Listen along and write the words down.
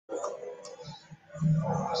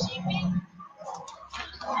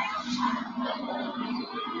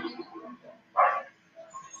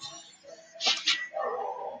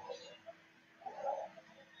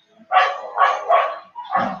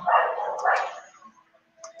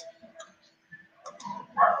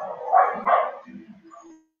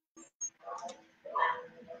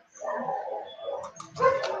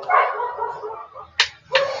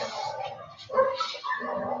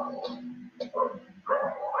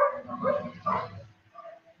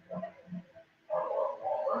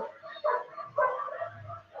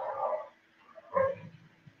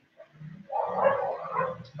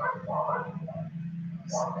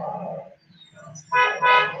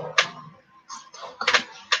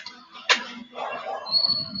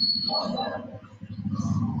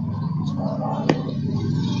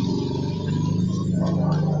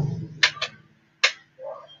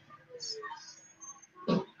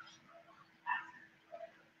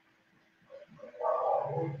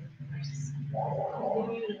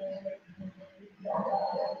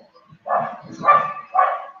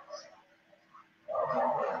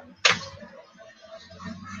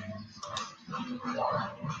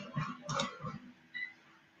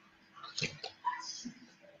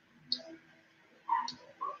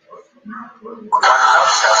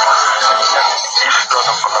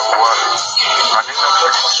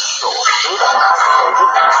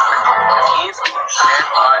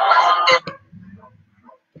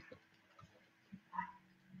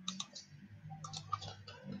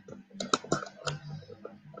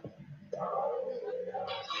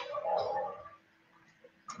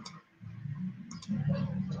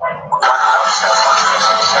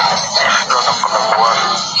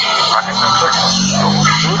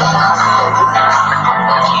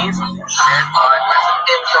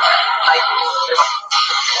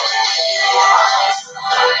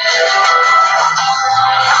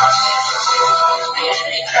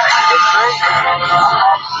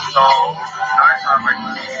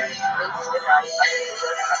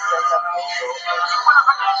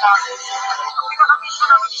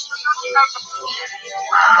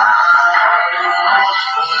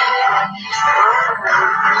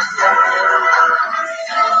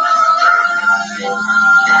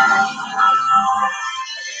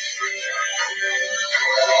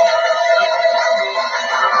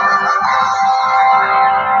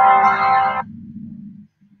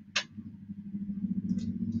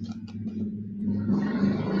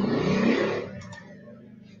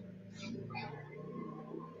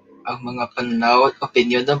Ang mga pananaw at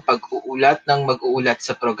opinyon ng pag-uulat ng mag-uulat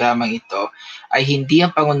sa programang ito ay hindi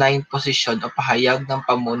ang pangunahing posisyon o pahayag ng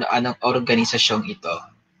pamunuan ng organisasyong ito.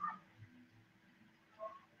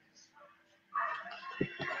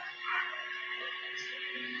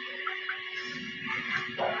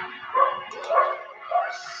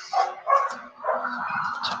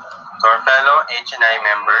 To our fellow HNI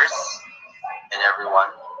members and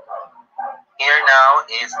everyone, here now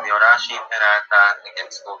is the Orashin Errata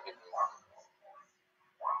against COVID-19.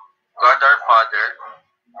 God our Father,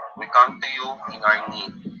 we come to you in our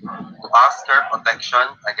need to ask your protection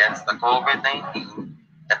against the COVID-19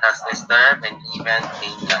 that has disturbed and even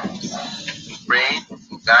claimed lives. We pray that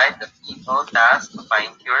you guide the people tasked to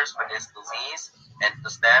find cures for this disease and to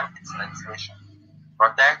stem its transmission.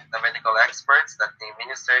 Protect the medical experts that they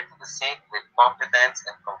minister to the sick with competence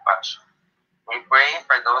and compassion. We pray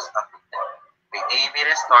for those afflicted. May they be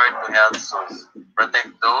restored to health soon. Protect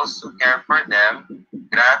those who care for them.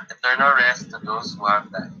 Grant eternal rest to those who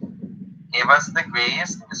have died. Give us the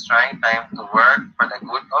grace in this trying time to work for the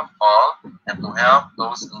good of all and to help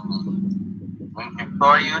those in need. We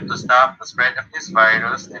implore you to stop the spread of this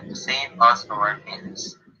virus and to save us from our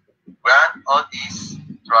fears. Grant all this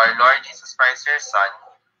through our Lord Jesus Christ, your Son,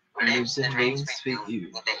 who lives and reigns with you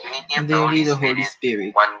in the unity of the Holy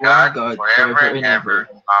Spirit, one God, forever and ever.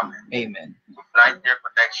 Amen. Amen. We fly to your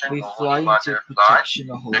protection, We O fly Holy into Mother of God. protection,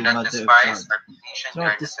 O Do Holy not Mother of despise God. our petition Do or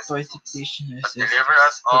not despise the necessities, petition but deliver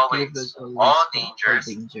us always from all dangers,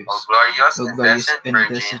 O glorious O and glorious blessed and Virgin.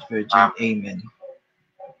 blessed Virgin. Amen.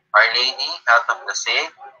 Our Lady, health of the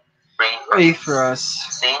sick, pray Pray for for us.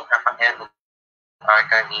 us. Saint Raphael,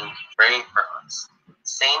 Archangel, pray for us.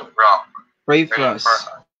 Saint Roch, Pray for pray us. for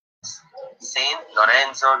us. Saint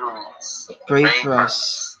Lorenzo Luis, Pray for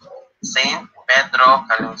us. Saint Pedro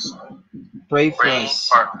Caluso, Pray for pray us.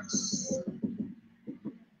 for us.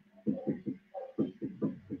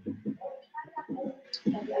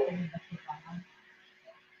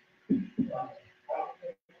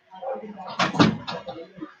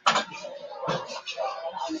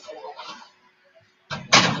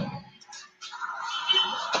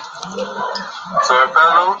 So our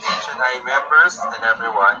fellow HNI members and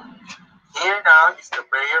everyone, Here now is the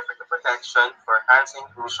prayer for the protection for Hands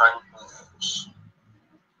Inclusion PH.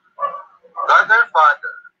 God our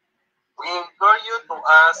Father, we implore you to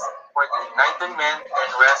ask for the enlightenment and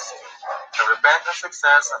rescue, the repentant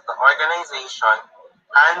success of the organization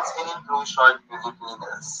Hands in Inclusion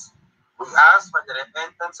Pilipinas. We ask for the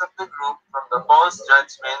repentance of the group from the false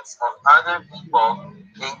judgments of other people,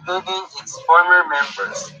 including its former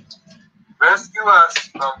members. Rescue us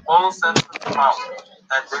from false sense of power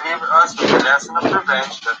and deliver us from the lesson of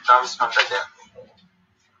revenge that comes from the devil.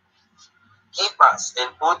 Keep us in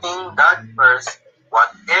putting God first,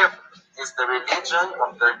 whatever is the religion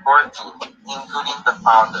of their core team, including the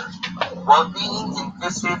founder, while being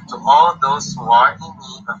inclusive to all those who are in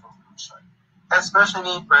need of inclusion,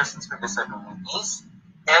 especially persons with disabilities,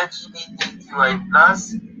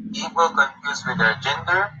 LGBTQI+, people confused with their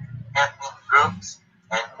gender, ethnic groups,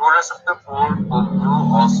 and poorest of the poor whom you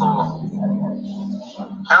also love.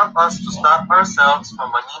 Help us to stop ourselves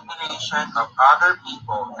from manipulation of other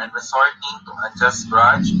people and resorting to unjust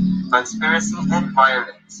grudge, conspiracy, and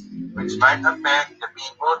violence, which might affect the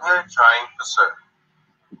people we are trying to serve.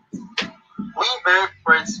 We beg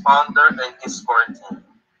for its founder and his core team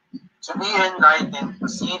to be enlightened to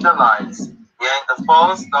see the lies behind the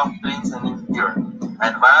false doctrines and impure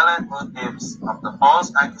and violent motives of the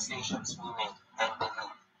false accusations we make and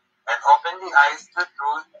believe, and open the eyes to the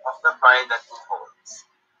truth of the pride that he holds.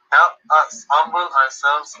 Help us humble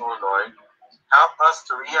ourselves, O Lord. Help us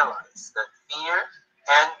to realize that fear,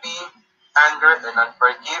 envy, anger, and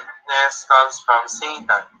unforgiveness comes from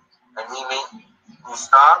Satan, and he may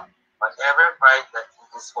stop whatever pride that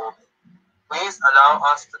he is holding. Please allow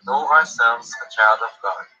us to know ourselves a child of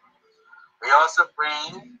God. We also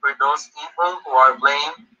pray for those people who are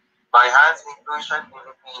blamed by Hands Inclusion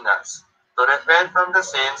Pilipinas to repent from the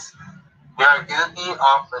sins they are guilty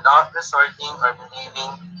of without resorting or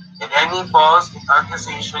believing in any false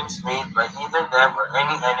accusations made by either them or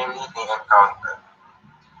any enemy they encounter.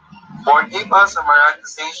 Forgive us from our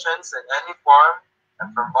accusations in any form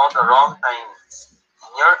and from all the wrong timings.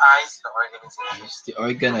 In your eyes, the organization. Yes, the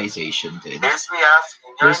organization did. This we ask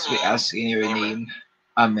in your This name. we ask in your name.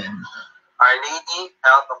 Amen. Our Lady,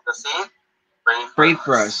 Health of the Sick, Pray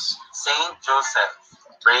for us. Saint Joseph,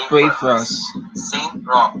 Pray for us. Saint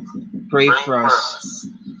Roch, Pray for us.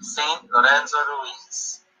 Saint Lorenzo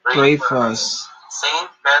Ruiz, Pray for us. Saint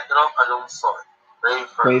Pedro Calungsod,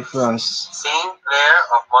 Pray for us. Saint Clare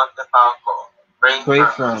of Montefalco, Pray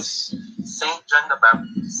for us. Saint John the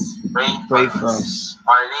Baptist, Pray for us.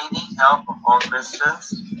 Our Lady, Help of all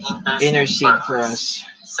Christians, Intercede for us.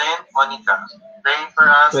 Saint Monica, pray for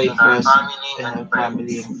us Pray and for our us family and our and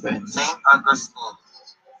family friends. and friends. Saint Augustine,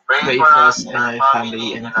 Pray for us and our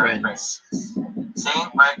family and friends.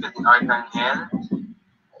 Saint Michael the Archangel,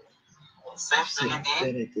 Saint Saint Benedict,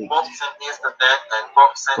 Benedict, Pope Saint Pius X, and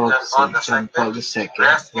Pope Saint Pope John Paul Saint II, John Paul II,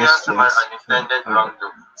 rescue us from our unintended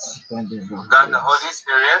wrongdoings. God the Holy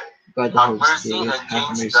Spirit, God the have Holy mercy Spirit, and have change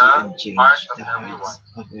mercy the and change heart of the everyone. hearts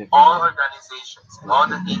of everyone. All organizations, all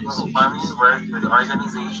the people who family work with the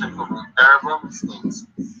organization who made terrible mistakes,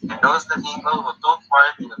 and those the people who took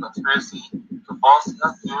part in the conspiracy to falsely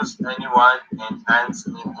accuse anyone and Hands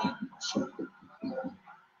in Inclusion.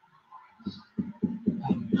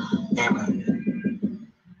 Amen.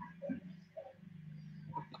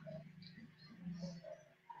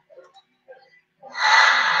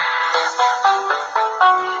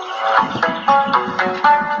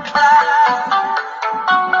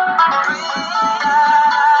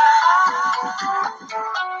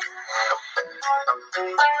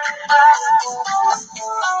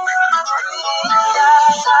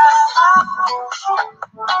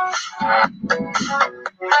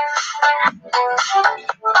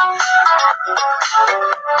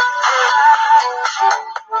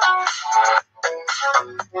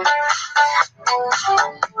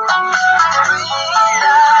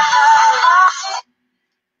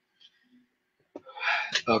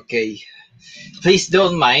 Okay. Please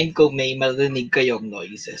don't mind kung may marinig kayong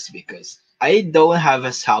noises because I don't have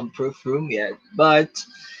a soundproof room yet. But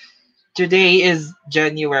today is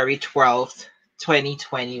January 12th,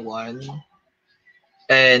 2021.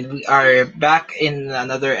 And we are back in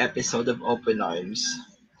another episode of Open Arms.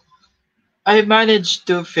 I managed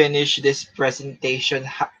to finish this presentation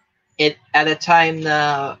at a time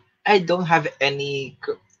na I don't have any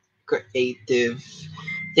creative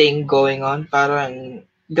thing going on. Parang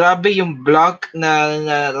grabe yung block na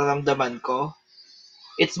nararamdaman ko.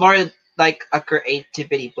 It's more like a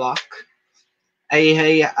creativity block.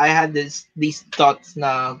 I had these thoughts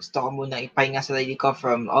na gusto ko muna ipahinga sa sarili ko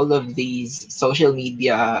from all of these social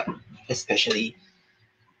media especially.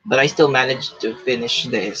 But I still managed to finish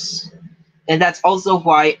this. And that's also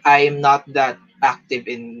why I'm not that active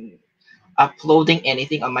in uploading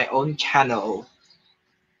anything on my own channel,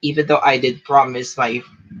 even though I did promise my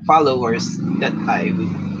followers that I would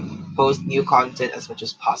post new content as much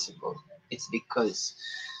as possible. It's because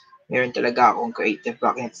meron talaga akong creative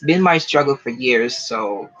block. And it's been my struggle for years.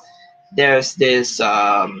 So there's this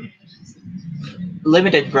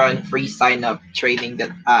limited run free sign up training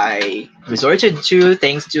that I resorted to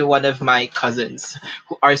thanks to one of my cousins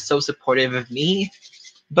who are so supportive of me.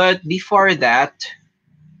 But before that,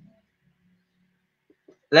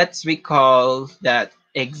 let's recall that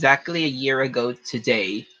exactly a year ago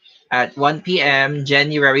today, at 1 p.m.,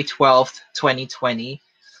 January 12th, 2020,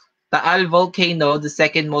 Taal volcano, the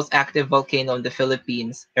second most active volcano in the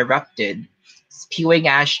Philippines, erupted, spewing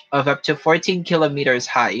ash of up to 14 kilometers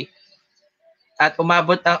high, at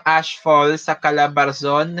umabot ang ashfall sa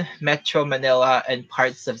Calabarzon, Metro Manila, and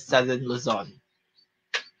parts of southern Luzon.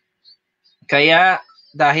 Kaya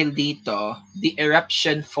dahil dito, the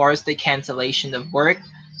eruption forced the cancellation of work,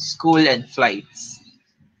 school, and flights.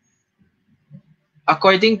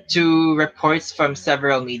 According to reports from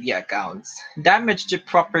several media accounts, damage to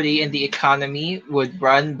property and the economy would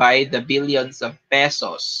run by the billions of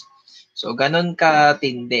pesos. So ganun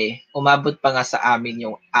katindi, umabot pa nga sa amin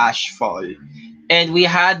yung ashfall. And we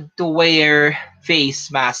had to wear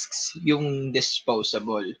face masks, yung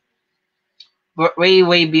disposable.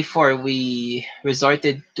 Way before we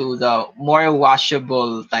resorted to the more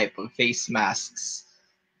washable type of face masks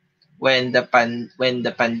when the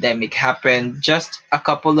pandemic happened. Just a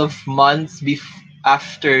couple of months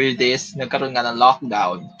after this, nagkaroon nga ng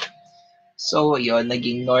lockdown. So yun,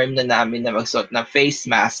 naging norm na namin na magsuot ng face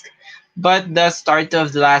mask. But the start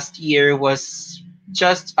of the last year was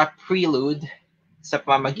just a prelude sa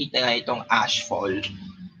pamamagitan ng itong ashfall.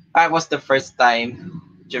 That was the first time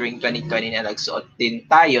during 2020 na nagsuot din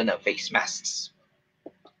tayo ng face masks.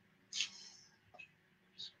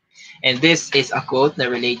 And this is a quote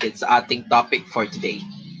na related sa ating topic for today.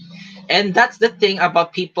 And that's the thing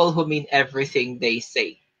about people who mean everything they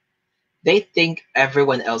say. They think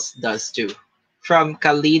everyone else does too. From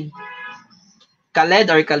Khaled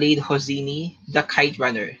Hosseini, the kite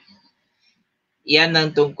runner. Yan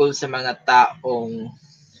ang tungkol sa mga taong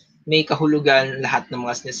may kahulugan lahat ng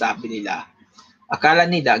mga sinasabi nila. Akala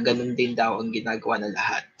nila ganun din daw ang ginagawa ng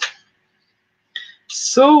lahat.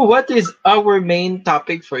 So what is our main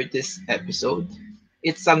topic for this episode?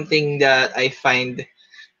 It's something that I find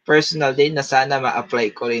personal din na sana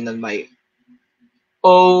ma-apply ko rin on my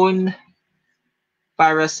own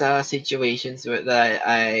para sa situations that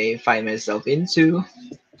I find myself into.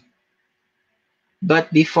 But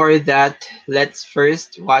before that, let's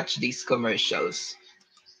first watch these commercials.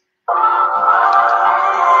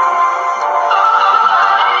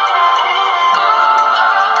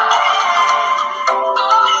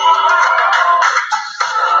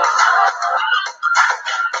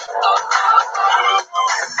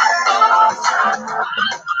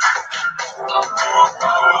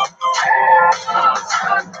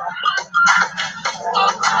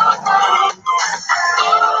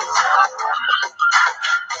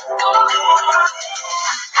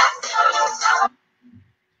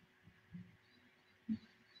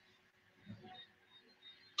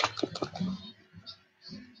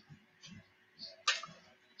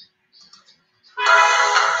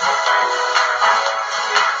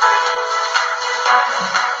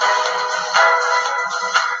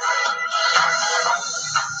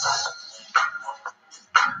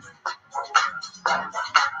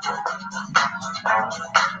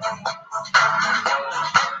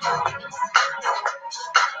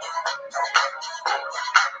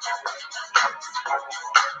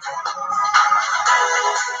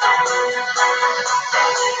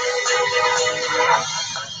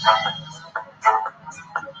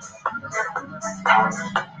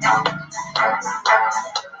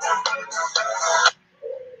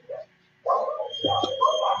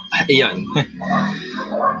 Ayun.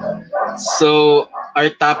 So, our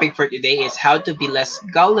topic for today is how to be less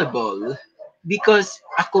gullible. Because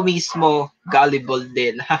ako mismo, gullible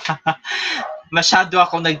din. Masyado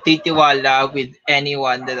ako nagtitiwala with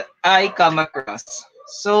anyone that I come across.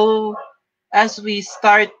 So, as we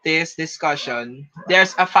start this discussion,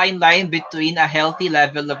 there's a fine line between a healthy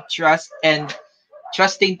level of trust and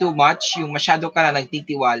trusting too much, yung masyado ka na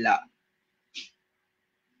nagtitiwala.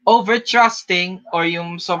 Over-trusting or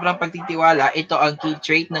yung sobrang pagtitiwala, ito ang key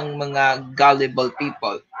trait ng mga gullible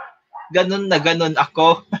people. Ganun na ganun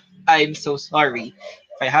ako. I'm so sorry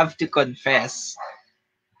if I have to confess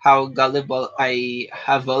how gullible I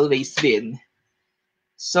have always been.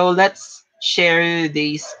 So let's share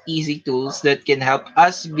these easy tools that can help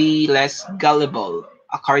us be less gullible,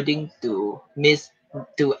 according to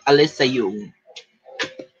Alyssa Jung.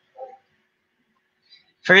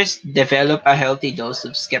 First, develop a healthy dose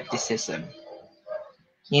of skepticism.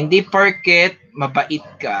 Hindi porket mabait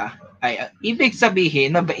ka ay ibig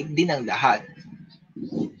sabihin mabait din ang lahat.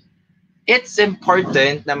 It's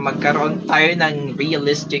important na magkaroon tayo ng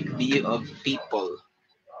realistic view of people.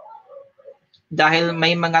 Dahil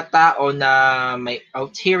may mga tao na may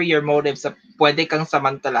ulterior motives sa pwede kang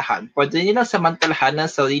samantalahan. Pwede nilang samantalahan ng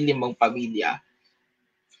sarili mong pamilya.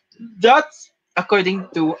 That's according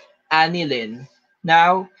to Annie Lynn.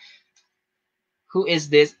 Now, who is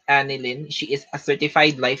this Annie Lynn? She is a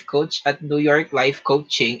certified life coach at New York Life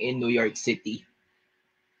Coaching in New York City.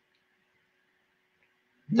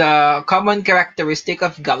 The common characteristic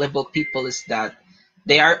of gullible people is that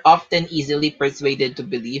they are often easily persuaded to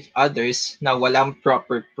believe others na walang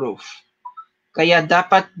proper proof. Kaya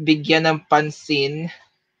dapat bigyan ng pansin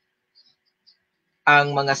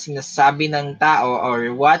ang mga sinasabi ng tao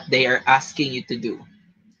or what they are asking you to do.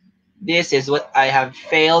 This is what I have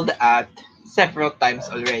failed at several times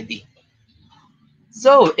already.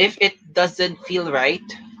 So, if it doesn't feel right,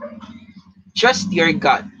 trust your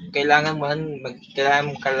gut. Kailangan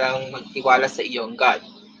ka lang magtiwala sa iyong gut.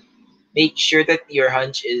 Make sure that your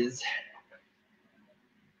hunch is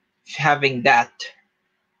having that.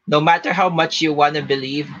 No matter how much you want to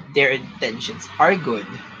believe their intentions are good.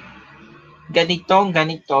 Ganitong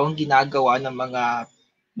ginagawa ng mga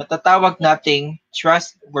matatawag nating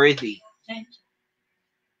trustworthy.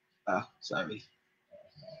 Sorry.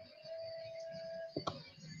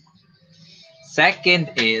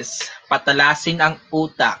 Second is, patalasin ang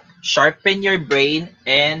utak. Sharpen your brain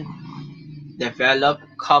and develop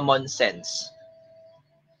common sense.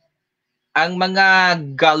 Ang mga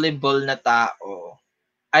gullible na tao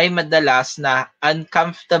ay madalas na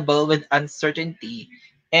uncomfortable with uncertainty,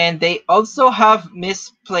 and they also have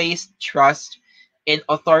misplaced trust in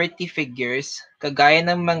authority figures kagaya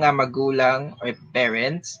ng mga magulang or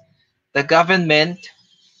parents, the government,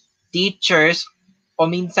 teachers, o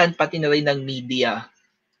minsan pati na rin ng media.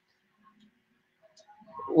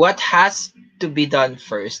 What has to be done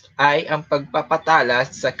first ay ang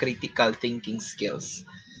pagpapatalas sa critical thinking skills.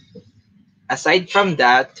 Aside from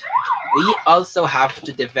that, we also have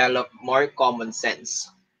to develop more common sense.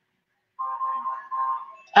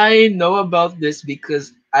 I know about this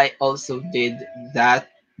because I also did that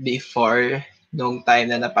before nung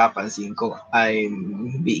time na napapansin ko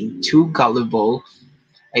I'm being too gullible.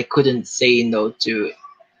 I couldn't say no to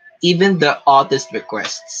even the oddest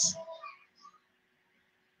requests.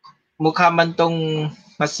 Mukha man tong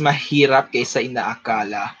mas mahirap kaysa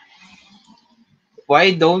inaakala.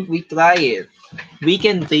 Why don't we try it? We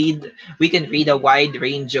can read a wide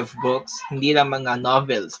range of books, hindi lang mga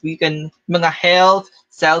novels. Mga health,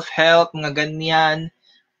 self-help, mga ganyan,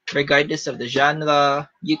 regardless of the genre.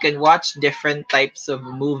 You can watch different types of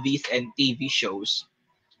movies and TV shows.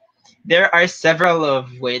 There are several of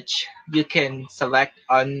which you can select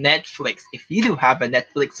on Netflix if you do have a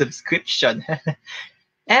Netflix subscription.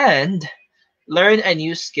 And learn a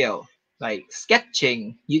new skill like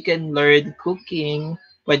sketching. You can learn cooking.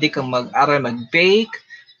 Pwede kang mag-aral mag-bake,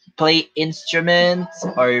 play instruments,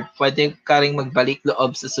 or pwede ka rin magbalik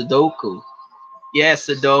loob sa Sudoku. Yes,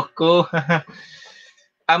 Sudoku.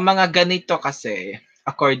 Ang mga ganito kasi,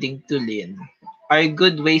 according to Lynn, are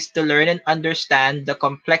good ways to learn and understand the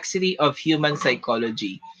complexity of human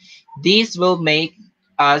psychology. These will make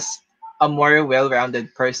us a more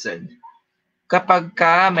well-rounded person. Kapag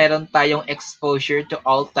meron tayong exposure to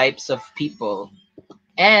all types of people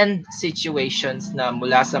and situations na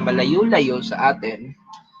mula sa malayo-layo sa atin,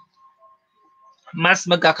 mas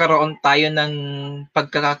magkakaroon tayo ng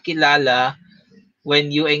pagkakakilala when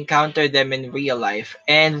you encounter them in real life,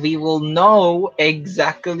 and we will know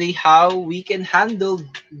exactly how we can handle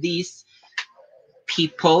these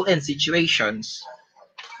people and situations.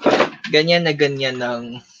 Ganyan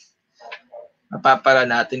ang mapapala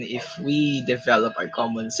natin if we develop our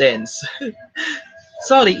common sense.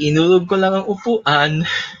 Sorry, inulog ko lang ang upuan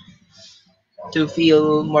to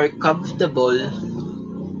feel more comfortable.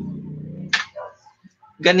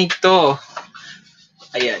 Ganito.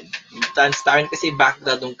 Ayan. Transparent kasi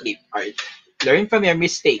background ng clip art. Learn from your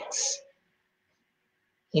mistakes.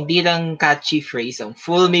 Hindi lang catchy phrase ang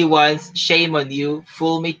fool me once, shame on you.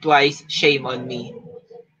 Fool me twice, shame on me.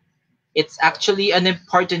 It's actually an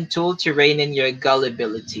important tool to rein in your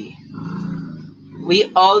gullibility.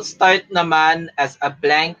 We all start naman as a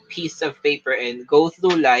blank piece of paper and go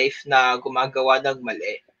through life na gumagawa ng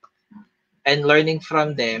mali and learning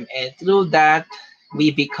from them, and through that,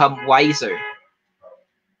 we become wiser.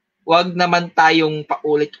 Huwag naman tayong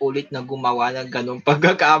paulit-ulit na gumawa ng ganong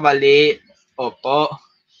pagkakamali. Opo.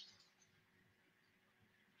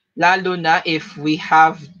 Lalo na if we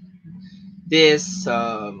have this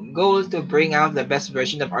goal to bring out the best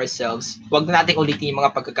version of ourselves, huwag na natin ulitin yung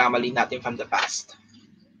mga pagkakamali natin from the past.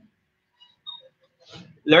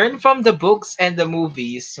 Learn from the books and the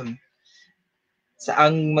movies.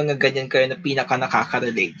 Saang mga ganyan kayo na pinaka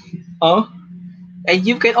nakaka-relate. Oh? And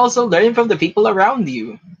you can also learn from the people around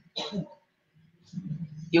you.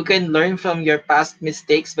 You can learn from your past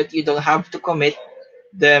mistakes, but you don't have to commit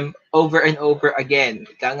them over and over again.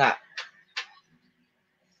 Ika nga.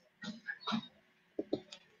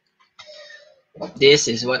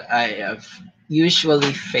 This is what I have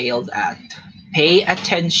usually failed at. Pay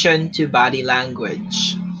attention to body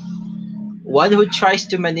language. One who tries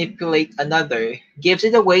to manipulate another gives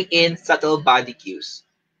it away in subtle body cues.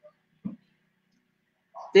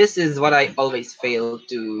 This is what I always fail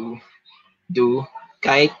to do.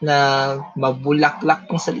 Kahit na mabulaklak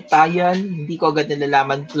ng salita yan, hindi ko agad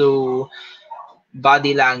nalalaman through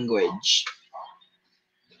body language.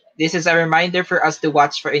 This is a reminder for us to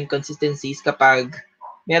watch for inconsistencies kapag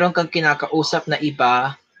meron kang kinakausap na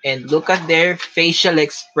iba and look at their facial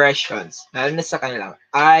expressions, lalo na sa kanilang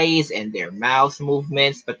eyes and their mouth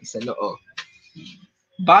movements, pati sa noo.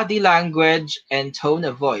 Body language and tone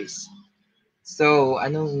of voice. So,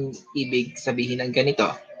 anong ibig sabihin ng ganito?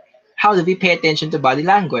 How do we pay attention to body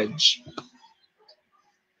language?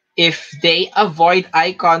 If they avoid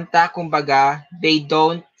eye contact, kumbaga, they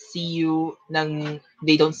don't see you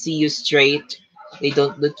straight, they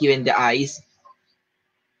don't look you in the eyes,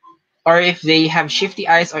 or if they have shifty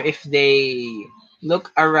eyes, or if they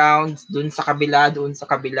look around dun sa kabila,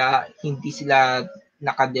 hindi sila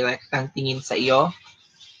nakadirect ang tingin sa iyo,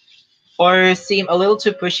 or seem a little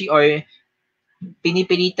too pushy, or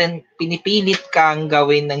pinipilit kang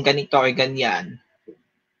gawin ng ganito or ganyan.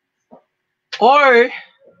 Or,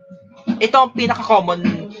 ito ang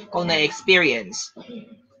pinaka-common kong na-experience.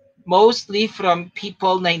 Mostly from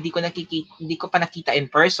people na hindi ko pa nakita in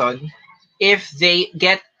person. If they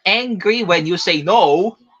get angry when you say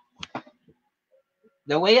no,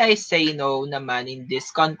 the way I say no naman in this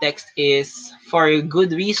context is for good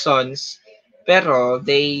reasons, pero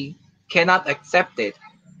they cannot accept it.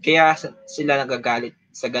 Kaya sila nagagalit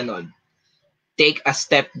sa ganon. Take a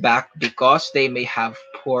step back because they may have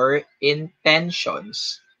poor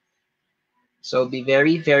intentions. So be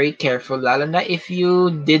very, very careful, lalo na if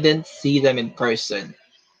you didn't see them in person.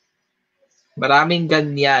 Maraming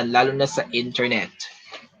ganyan, lalo na sa internet.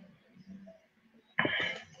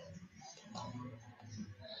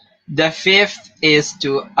 The fifth is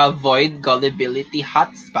to avoid gullibility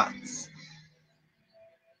hotspots.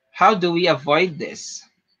 How do we avoid this?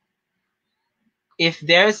 If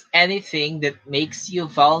there's anything that makes you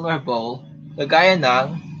vulnerable, kagaya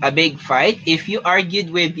ng a big fight, if you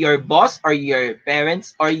argued with your boss or your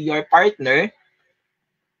parents or your partner,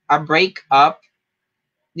 a breakup,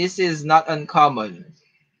 this is not uncommon.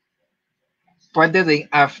 Pwede rin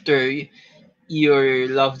after your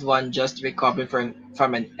loved one just recovered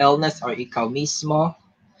from an illness, or ikaw mismo,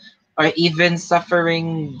 or even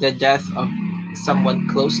suffering the death of someone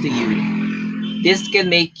close to you. This can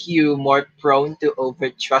make you more prone to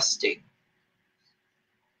over-trusting.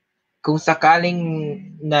 Kung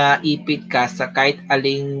sakaling naipit ka sa kahit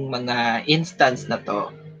aling mga instance na to,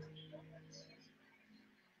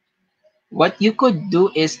 what you could do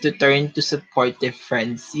is to turn to supportive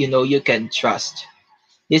friends you know you can trust.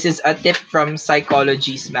 This is a tip from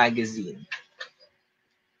Psychology's magazine.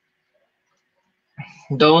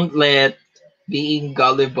 Don't let being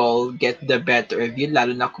gullible get the better of you,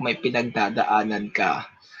 lalo na kung may pinagdadaanan ka.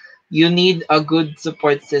 You need a good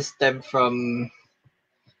support system from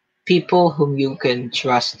people whom you can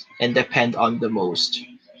trust and depend on the most.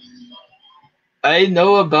 I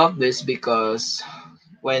know about this because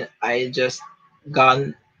when I just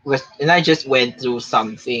went through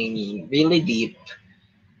something really deep,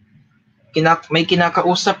 may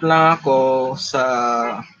kinakausap lang ako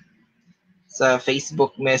sa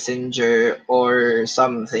Facebook Messenger or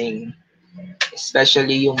something,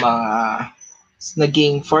 especially yung mga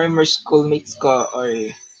naging former schoolmates ko or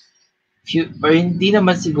hindi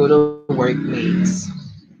naman siguro workmates.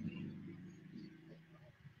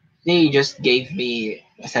 They just gave me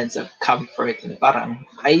a sense of comfort na parang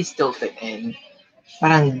I still fit in.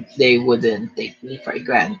 Parang they wouldn't take me for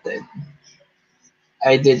granted.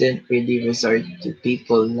 I didn't really resort to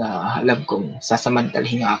people na alam kong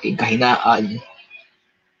sasamantalahin ang aking kahinaan.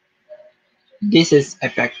 This is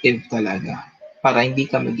effective talaga para hindi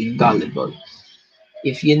ka maging gullible.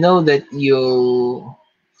 If you know that you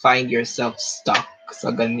find yourself stuck sa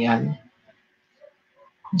ganyan,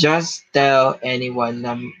 just tell anyone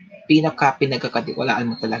na pinagkakatiwalaan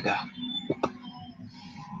mo talaga.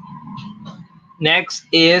 Next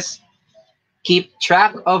is keep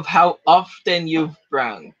track of how often you've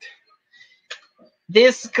pranked.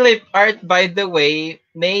 This clip art, by the way,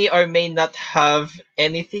 may or may not have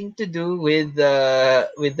anything to do with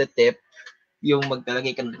the tip, yung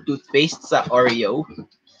maglalagay ka ng toothpaste sa Oreo.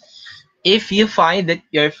 If you find that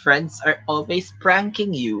your friends are always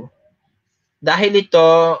pranking you, dahil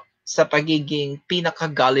ito sa pagiging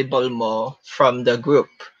pinaka-gullible mo from the group.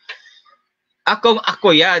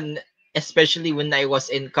 Ako yan, especially when I was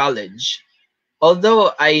in college.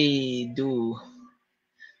 Although I do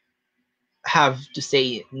have to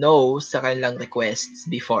say no sa kanilang requests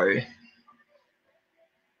before,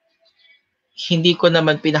 hindi ko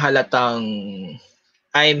naman pinahalatang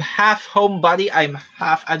I'm half homebody, I'm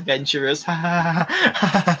half adventurous.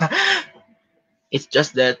 It's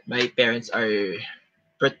just that my parents are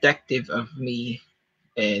protective of me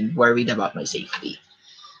and worried about my safety.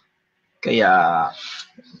 Kaya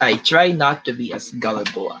I try not to be as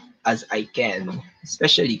gullible as I can,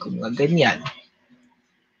 especially kung mga ganyan.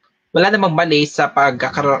 Wala namang mali sa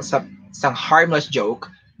pagkakaroon sa isang harmless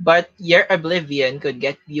joke, but your oblivion could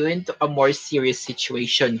get you into a more serious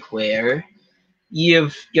situation where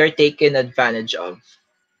you're taken advantage of.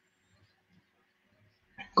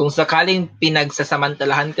 Kung sakaling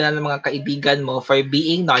pinagsasamantalahan ka na ng mga kaibigan mo for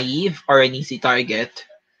being naive or an easy target,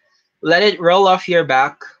 let it roll off your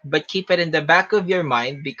back, but keep it in the back of your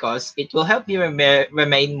mind because it will help you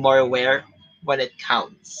remain more aware when it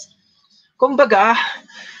counts. Kumbaga,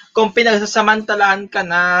 kung pinagsasamantalahan ka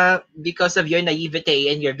na because of your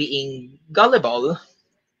naivete and you're being gullible,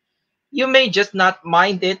 you may just not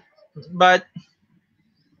mind it, but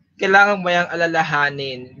kailangan mo yung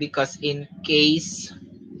alalahanin because in case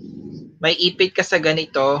may ipit ka sa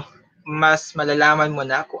ganito, mas malalaman mo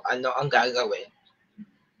na kung ano ang gagawin.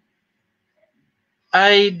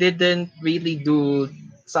 I didn't really do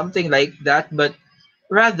something like that, but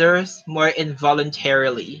rather more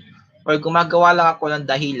involuntarily. Or gumagawa lang ako ng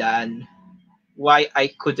dahilan why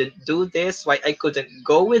I couldn't do this, why I couldn't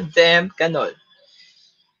go with them, ganon.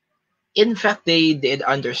 In fact, they did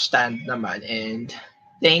understand naman, and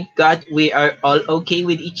thank God we are all okay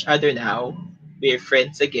with each other now. We're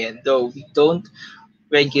friends again, though we don't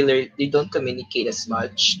communicate as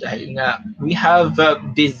much dahil nga we have a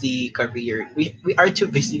busy career. We are too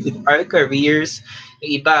busy with our careers.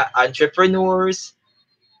 Yung iba, entrepreneurs,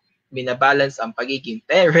 binabalance ang pagiging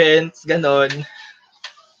parents, ganon.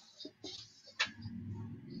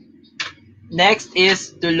 Next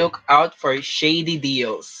is to look out for shady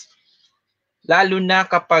deals. Lalo na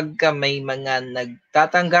kapag may mga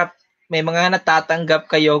natatanggap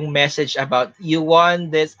kayong message about you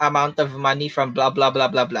won this amount of money from blah blah blah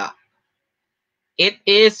blah blah. It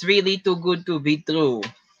is really too good to be true.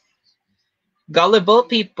 Gullible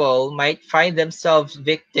people might find themselves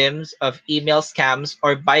victims of email scams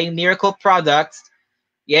or buying miracle products.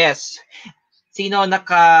 Yes, sino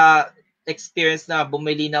naka-experience na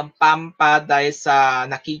bumili ng pampa dahil sa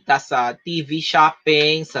nakita sa TV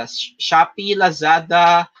shopping, sa Shopee,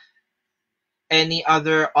 Lazada, any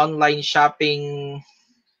other online shopping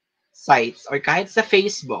sites, or kahit sa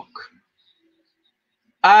Facebook?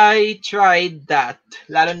 I tried that,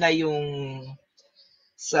 lalo na yung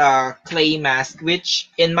sa clay mask,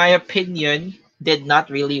 which in my opinion did not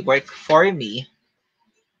really work for me.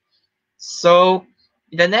 So,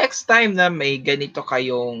 the next time na may ganito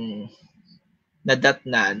kayong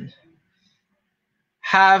nadatnan,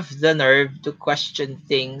 have the nerve to question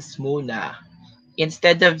things muna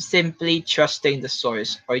instead of simply trusting the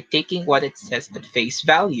source or taking what it says at face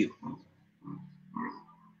value.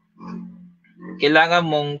 Kailangan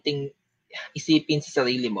mong isipin sa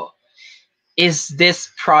sarili mo, is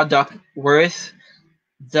this product worth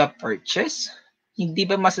the purchase? Hindi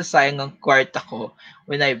ba masasayang ang kwarta ko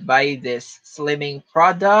when I buy this slimming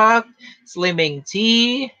product, slimming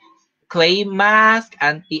tea, clay mask,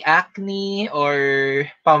 anti-acne, or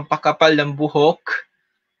pampakapal ng buhok?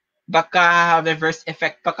 Baka reverse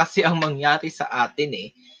effect pa kasi ang mangyari sa atin eh.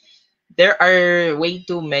 There are way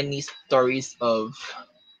too many stories of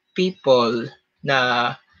people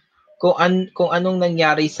na kung anong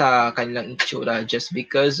nangyari sa kanilang itsura just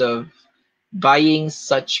because of buying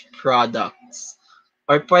such products.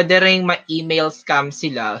 Or pwede ring ma-email scam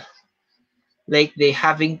sila. Like they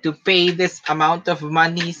having to pay this amount of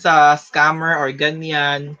money sa scammer or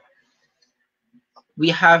ganyan. We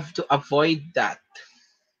have to avoid that.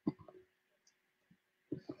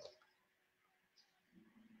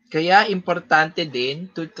 Kaya importante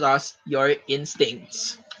din to trust your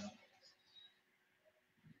instincts.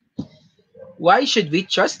 Why should we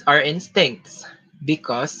trust our instincts?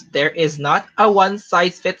 Because there is not a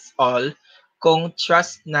one-size-fits-all kung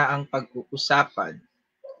trust na ang pag-uusapan.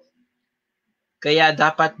 Kaya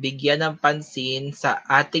dapat bigyan ng pansin sa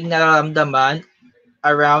ating nararamdaman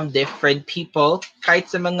around different people kahit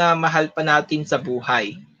sa mga mahal pa natin sa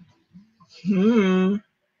buhay.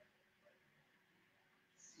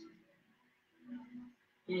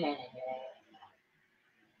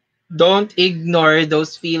 Don't ignore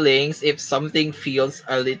those feelings if something feels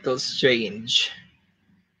a little strange.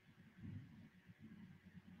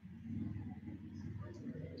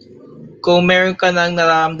 Kung meron ka nang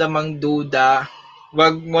nararamdamang duda,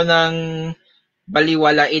 wag mo nang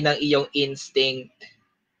baliwalain ang iyong instinct.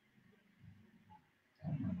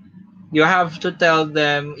 You have to tell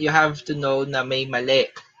them, you have to know na may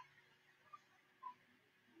mali.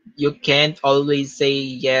 You can't always say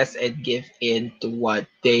yes and give in to what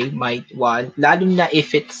they might want, lalo na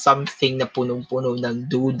if it's something na punong-puno ng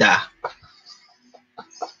duda.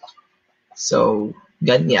 So,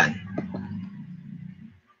 ganyan.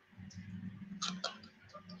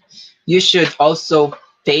 You should also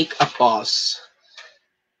take a pause.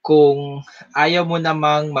 Kung ayaw mo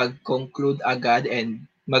namang mag-conclude agad and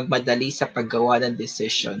magmadali sa paggawa ng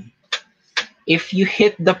decision. If you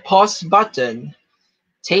hit the pause button,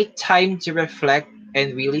 take time to reflect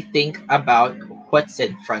and really think about what's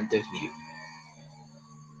in front of you.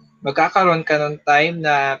 Magkakaroon ka ng time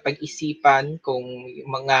na pag-isipan kung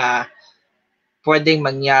yung mga pwedeng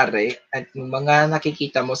mangyari at yung mga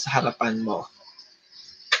nakikita mo sa harapan mo.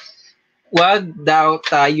 Huwag daw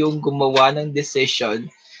tayong gumawa ng decision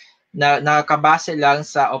na nakakabase lang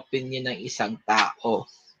sa opinion ng isang tao.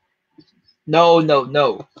 No.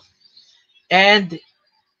 And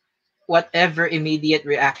whatever immediate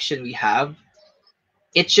reaction we have,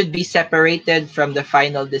 it should be separated from the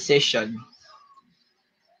final decision.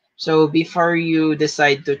 So before you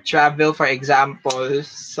decide to travel, for example,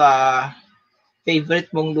 sa favorite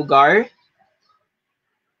mong lugar,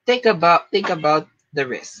 think about the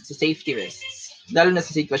risks, the safety risks. Lalo na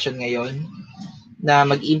sa sitwasyon ngayon na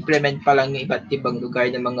mag-implement pa lang ng iba't ibang lugar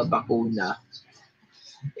ng mga bakuna.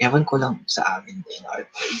 Ewan ko lang sa amin in our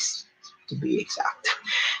place, to be exact.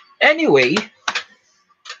 Anyway,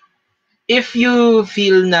 if you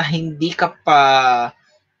feel na hindi ka pa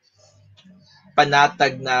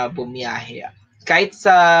panatag na bumiyahe, kahit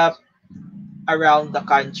sa around the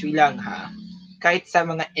country lang ha, kahit sa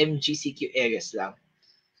mga MGCQ areas lang,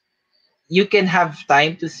 you can have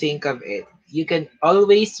time to think of it. You can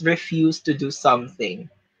always refuse to do something.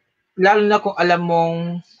 Lalo na kung alam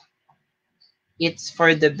mong it's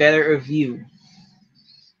for the better of you.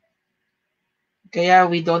 Kaya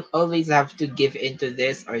we don't always have to give into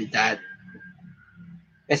this or that.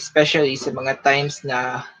 Especially sa mga times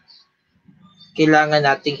na kailangan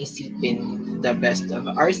nating isipin the best of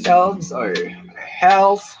ourselves or our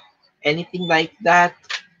health, anything like that.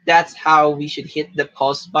 That's how we should hit the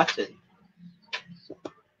pause button.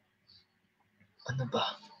 Ano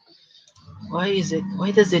ba? Why does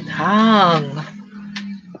it hang?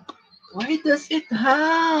 Why does it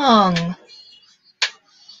hang?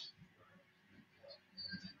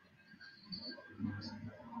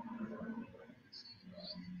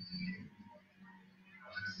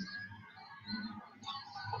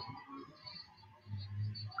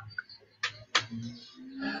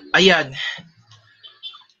 Ayan.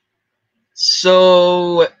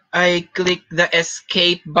 So, I click the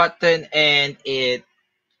escape button and it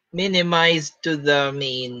minimized to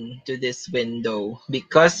this window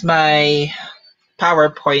because my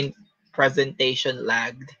PowerPoint presentation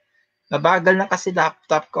lagged. Mabagal na kasi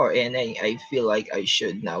laptop ko and I feel like I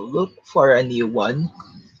should now look for a new one.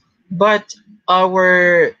 But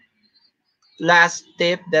our last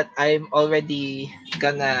tip that I'm already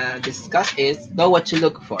gonna discuss is know what to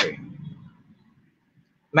look for.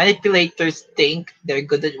 Manipulators think they're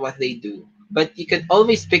good at what they do, but you can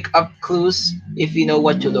always pick up clues if you know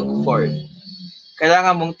what to look for.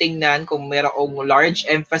 Kailangan mong tingnan kung mayroong large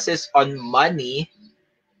emphasis on money,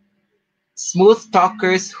 smooth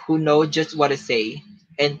talkers who know just what to say,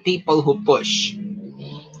 and people who push.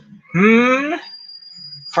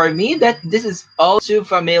 For me, this is all too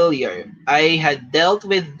familiar. I had dealt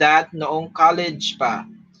with that noong college pa.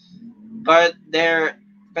 But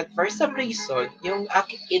for some reason, yung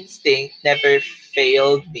aking instinct never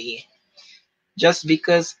failed me. Just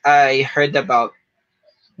because I heard about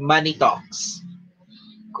money talks.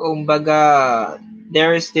 Kumbaga,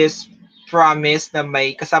 there is this promise na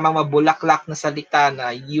may kasamang mabulaklak na salita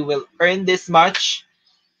na you will earn this much.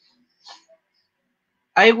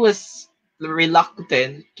 I was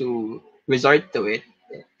reluctant to resort to it,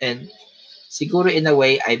 and siguro in a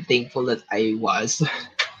way I'm thankful that I was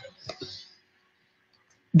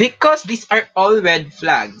because these are all red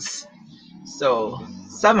flags. So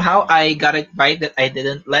somehow I got it right that I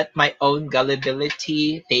didn't let my own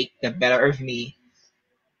gullibility take the better of me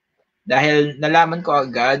dahil nalaman ko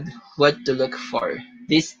agad what to look for.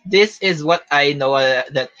 This is what I know,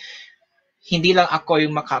 that hindi lang ako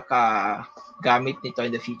yung makakagamit nito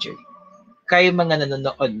in the future. Kayo mga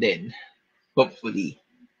nanonood din, hopefully.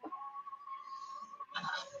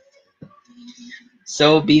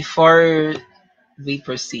 So before we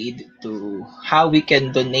proceed to how we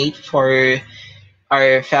can donate for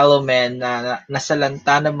our fellow men na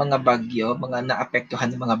nasalanta ng mga bagyo, mga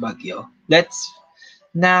naapektuhan ng mga bagyo, let's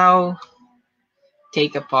now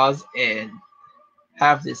take a pause and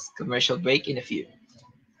have this commercial break in a few.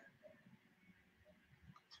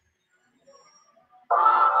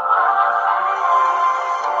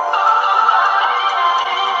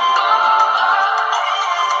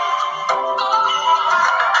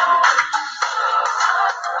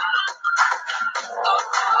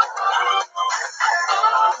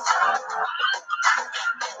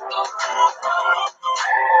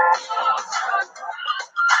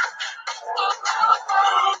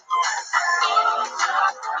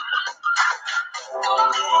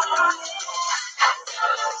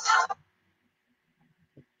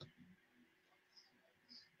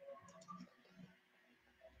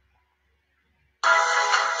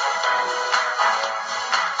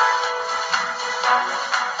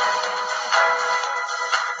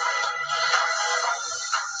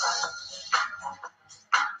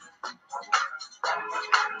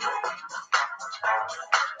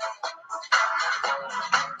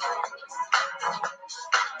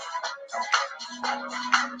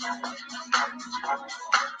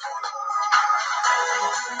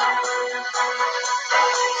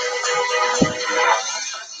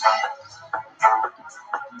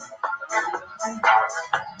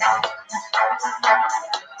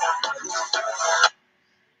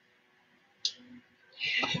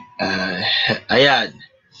 Uh, Ayan.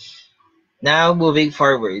 Now, moving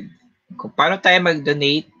forward, kung paano tayo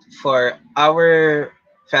mag-donate for our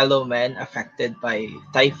fellow men affected by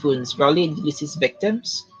typhoons, Rolly and Ulysses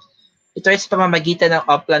victims. Ito ay sa pamamagitan ng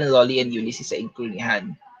Oplan, Lolly, and Ulysses sa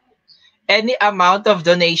Inclusion. Any amount of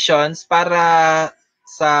donations para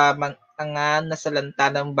sa mga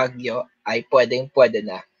nasalanta ng bagyo ay pwedeng-pwede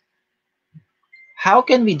na. How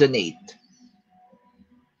can we donate?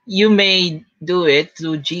 You may do it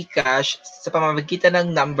through GCash sa pamamagitan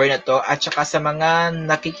ng number na to at saka sa mga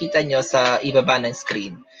nakikita nyo sa ibaba ng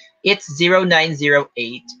screen. It's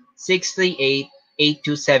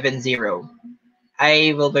 0908-638-8270.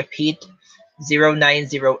 I will repeat,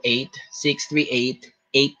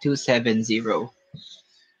 0908-638-8270.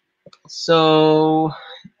 So,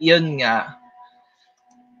 yun nga.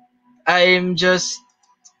 I'm just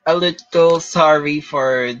a little sorry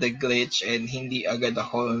for the glitch and hindi agad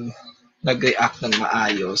ako nag-react ng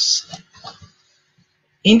maayos.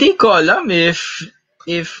 Hindi ko alam if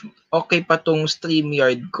okay pa tong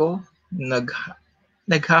StreamYard ko.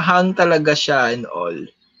 Naghahang talaga siya and all.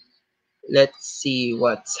 Let's see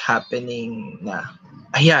what's happening na.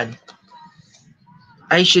 Ayan.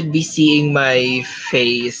 I should be seeing my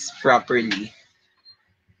face properly.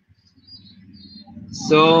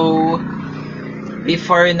 So,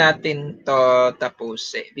 before natin to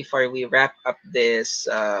tapos, before we wrap up this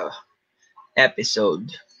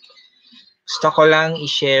episode, gusto ko lang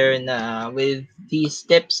i-share na with these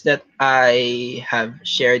tips that I have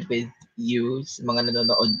shared with you, sa mga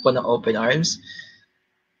nanonood po ng Open Arms,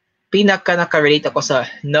 naka-relate ako sa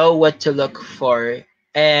know what to look for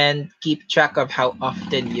and keep track of how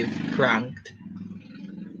often you've pranked.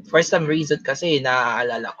 For some reason kasi,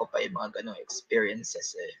 naaalala ko pa yung mga ganong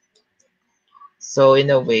experiences eh. So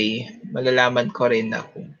in a way, malalaman ko rin na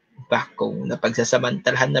kung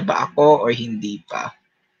napagsasamantalahan na ba ako or hindi pa.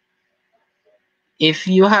 If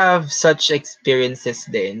you have such experiences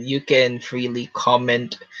then, you can freely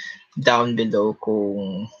comment down below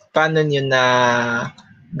kung paano nyo na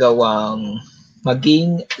gawang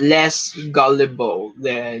maging less gullible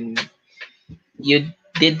than you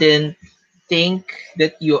didn't think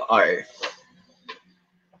that you are.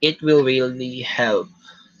 It will really help,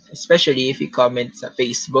 especially if you comment sa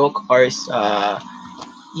Facebook or sa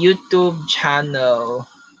YouTube channel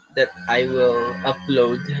that I will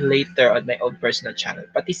upload later on my own personal channel,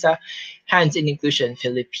 pati sa Hands in Inclusion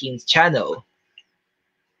Philippines channel.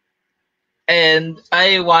 And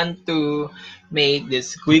I want to make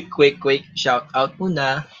this quick shout out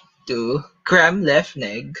muna to Cram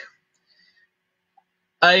Lefneg,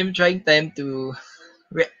 I'm trying time to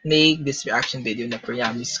make this reaction video na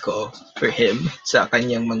promise ko for him sa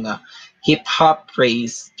kanyang mga hip-hop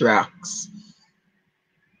praise tracks.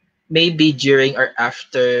 Maybe during or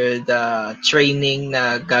after the training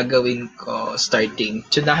na gagawin ko starting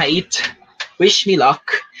tonight. Wish me luck.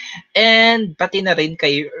 And pati na rin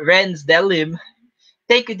kay Renz Delim.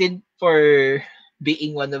 Thank you din for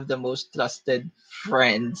being one of the most trusted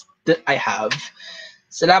friends that I have.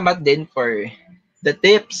 Salamat din for the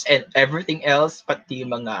tips and everything else, pati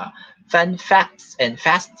yung mga fun facts and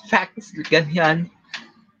fast facts, ganyan.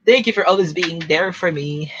 Thank you for always being there for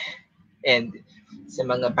me. And sa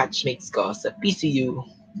mga batchmates ko sa PCU,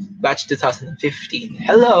 batch 2015.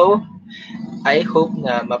 Hello! I hope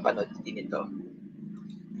na mapanood din ito.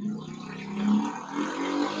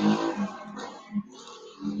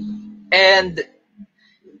 And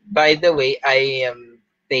by the way, I am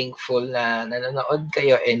thankful na nanonood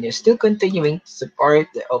kayo and you're still continuing to support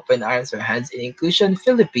the Open Arms for Hands in Inclusion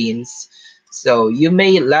Philippines. So you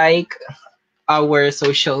may like our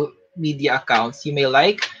social media accounts. You may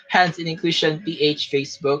like Hands in Inclusion PH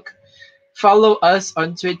Facebook. Follow us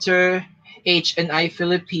on Twitter, HNI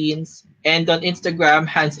Philippines, and on Instagram,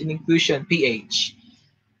 Hands in Inclusion PH.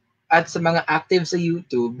 At sa mga active sa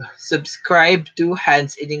YouTube, subscribe to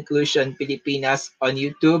Hands in Inclusion Pilipinas on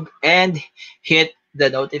YouTube and hit the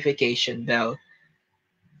notification bell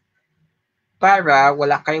para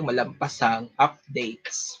wala kayong malampasang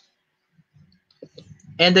updates.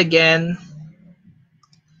 And again,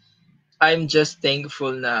 I'm just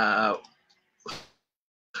thankful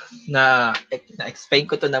na-explain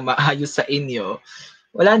ko to na maayos sa inyo.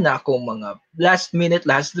 Wala na akong mga last minute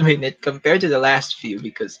compared to the last few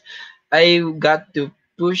because I got to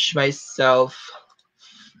push myself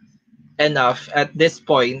enough at this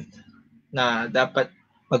point na dapat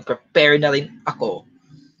mag-prepare na rin ako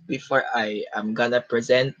before I am gonna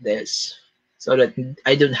present this so that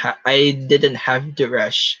I didn't have to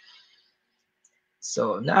rush.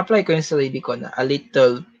 So, na-apply ko yung sa lady ko na a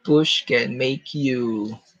little push can make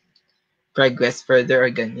you progress further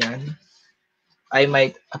or ganyan. I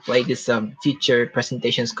might apply this future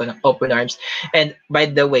presentations ko ng Open Arms. And by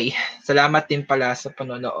the way, salamat din pala sa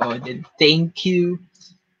panonood. And thank you.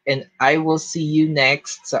 And I will see you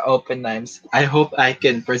next sa Open Arms. I hope I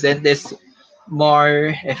can present this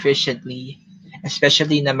more efficiently,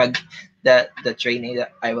 especially na the training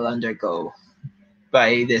that I will undergo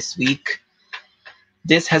by this week.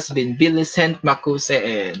 This has been Billicent Macuse,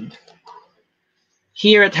 and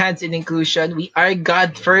here at Hands in Inclusion, we are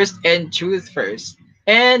God first and truth first.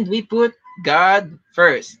 And we put God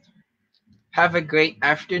first. Have a great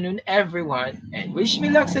afternoon, everyone, and wish me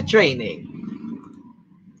luck sa training.